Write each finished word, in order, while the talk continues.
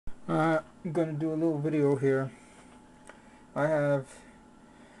I'm gonna do a little video here. You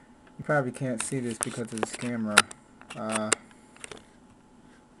probably can't see this because of this camera.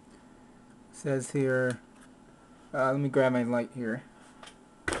 Says here, let me grab my light here.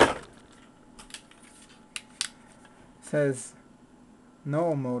 Says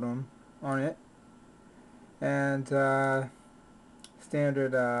NOA modem on it, and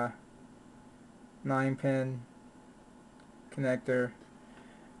standard 9-pin connector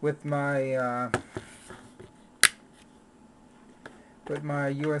with my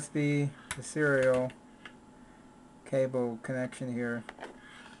USB to serial cable connection here.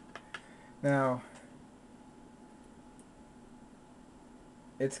 Now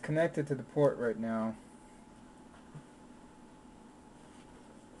it's connected to the port right now.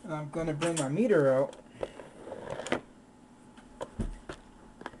 I'm going to bring my meter out,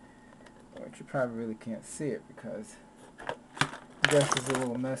 which you probably really can't see it because I guess it's a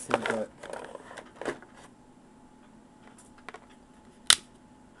little messy, but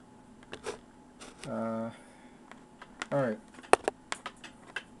alright.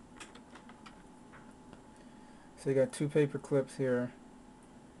 So you got two paper clips here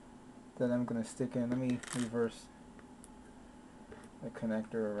that I'm going to stick in. Let me reverse the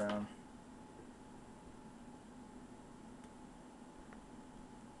connector around.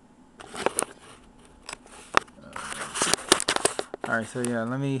 Alright, so yeah,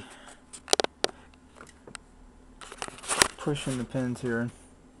 let me push in the pins here.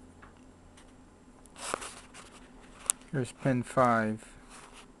 Here's pin 5.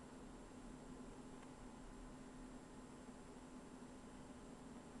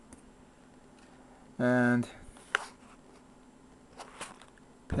 And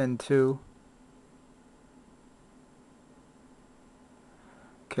pin 2.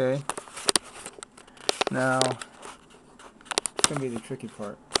 Okay. Now, it's going to be the tricky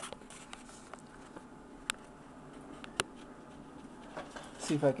part.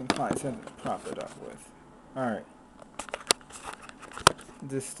 See if I can find something to prop it up with. Alright.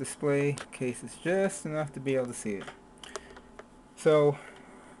 This display case is just enough to be able to see it. So,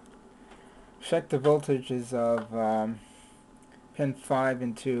 check the voltages of pin 5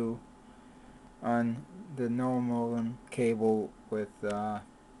 and 2 on the NOA modem cable with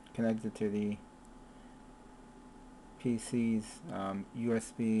connected to the PC's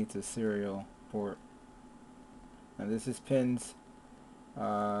USB to serial port. Now this is pins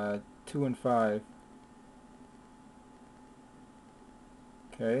 2 and 5.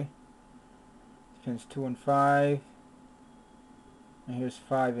 Okay, pins 2 and 5, and here's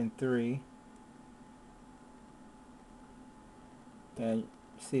 5 and 3. And you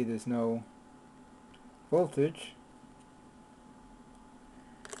see there's no voltage.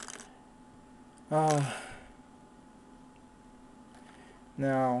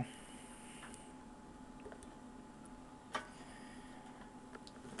 Now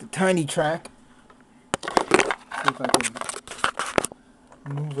the tiny track, see if I can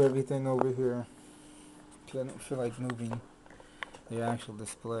move everything over here, because I don't feel like moving the actual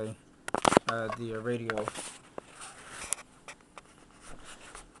display, the radio.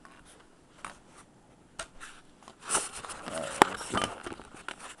 Alright, let's see.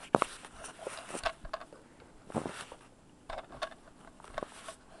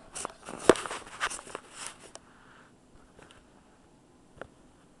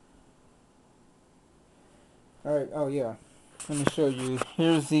 Alright, oh yeah, let me show you.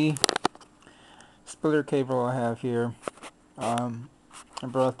 Here's the splitter cable I have here. I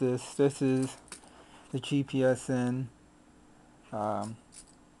brought this. This is the GPSN,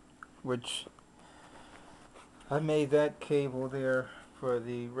 which I made that cable there for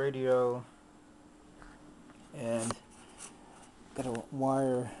the radio, and got a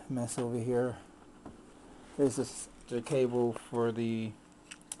wire mess over here. Here's the cable for the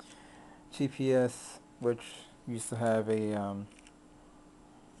GPS, which used to have a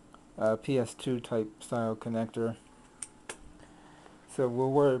PS2 type style connector. So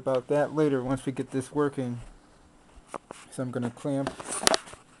we'll worry about that later once we get this working. So I'm going to clamp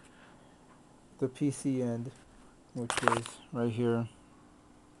the PC end, which is right here.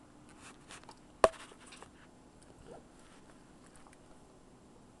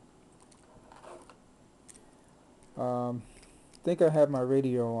 I think I have my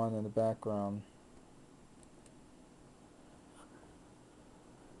radio on in the background.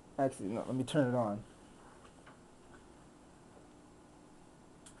 Actually, no, let me turn it on.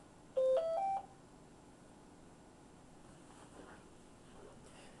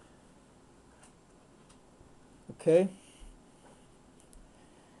 Okay.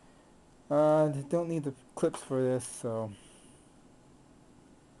 Don't need the clips for this, so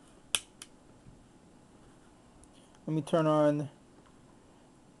let me turn on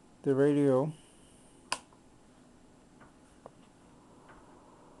the radio.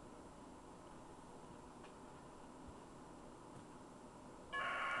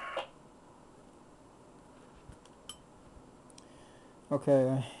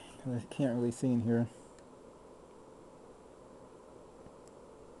 Okay, I can't really see in here.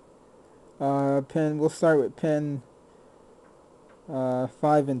 Pin. We'll start with pin 5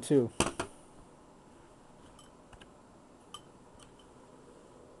 and 2.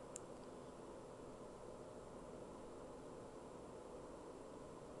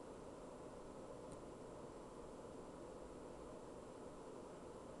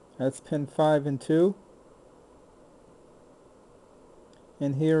 That's pin 5 and 2.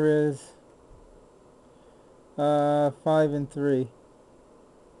 And here is 5 and 3.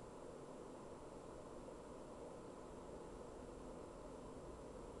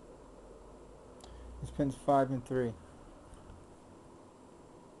 This pin's 5 and 3.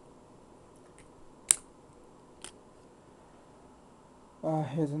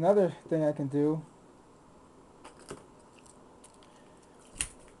 Here's another thing I can do.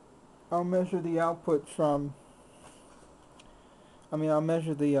 I'll measure the output from, I'll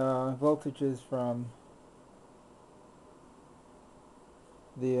measure the voltages from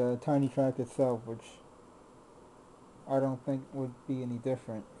the tiny track itself, which I don't think would be any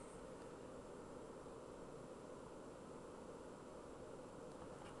different.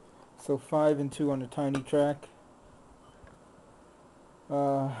 So 5 and 2 on the tiny track.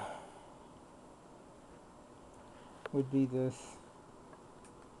 Would be this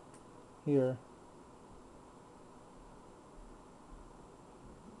here.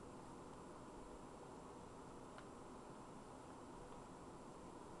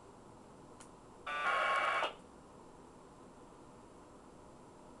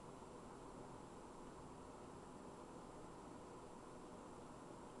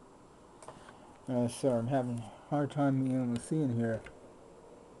 Sorry, I'm having a hard time being able to see in here.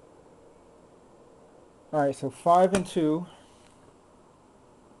 Alright, so 5 and 2.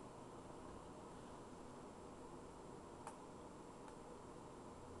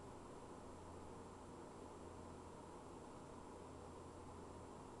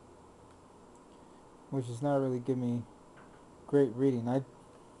 Which is not really giving me great reading.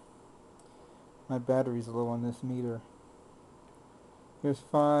 My battery's low on this meter. Here's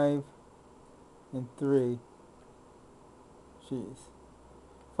 5 and 3. Jeez.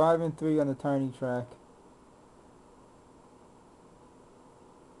 5 and 3 on the tiny track.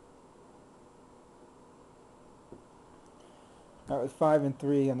 That was 5 and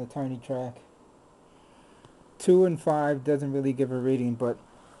 3 on the tiny track. 2 and 5 doesn't really give a reading, but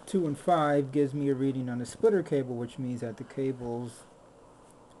 2 and 5 gives me a reading on the splitter cable, which means that the cables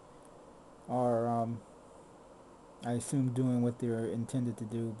are, I assume, doing what they're intended to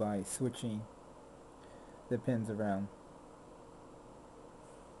do by switching the pins around.